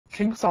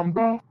King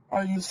Sombra,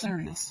 are you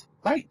serious?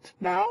 Right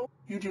now,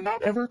 you do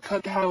not ever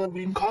cut the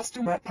Halloween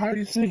costume at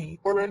Party City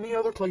or any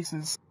other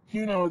places.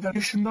 You know that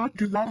you should not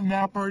do that, and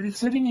now Party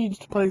City needs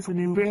to place a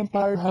new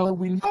vampire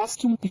Halloween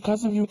costume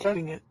because of you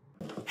cutting it.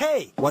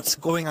 Hey, what's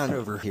going on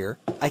over here?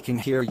 I can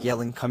hear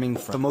yelling coming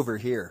from over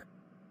here.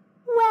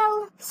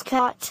 Well,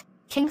 Scott,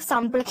 King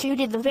Sombra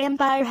did the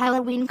vampire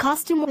Halloween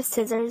costume with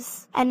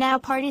scissors, and now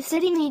Party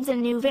City needs a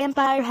new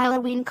vampire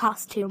Halloween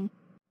costume.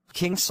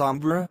 King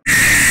Sombra?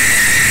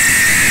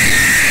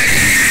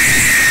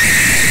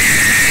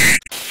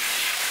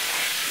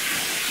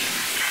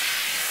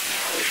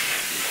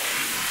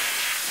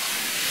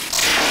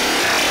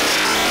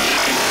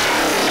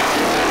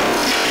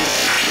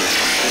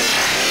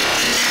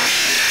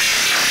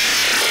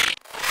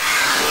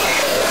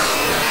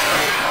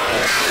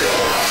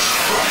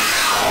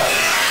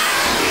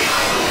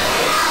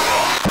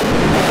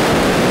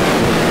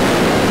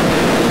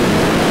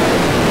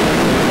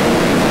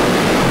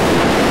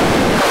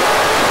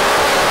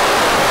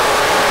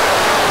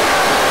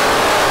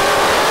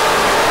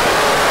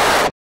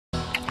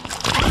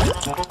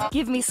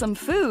 Give me some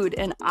food,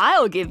 and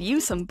I'll give you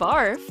some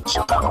barf.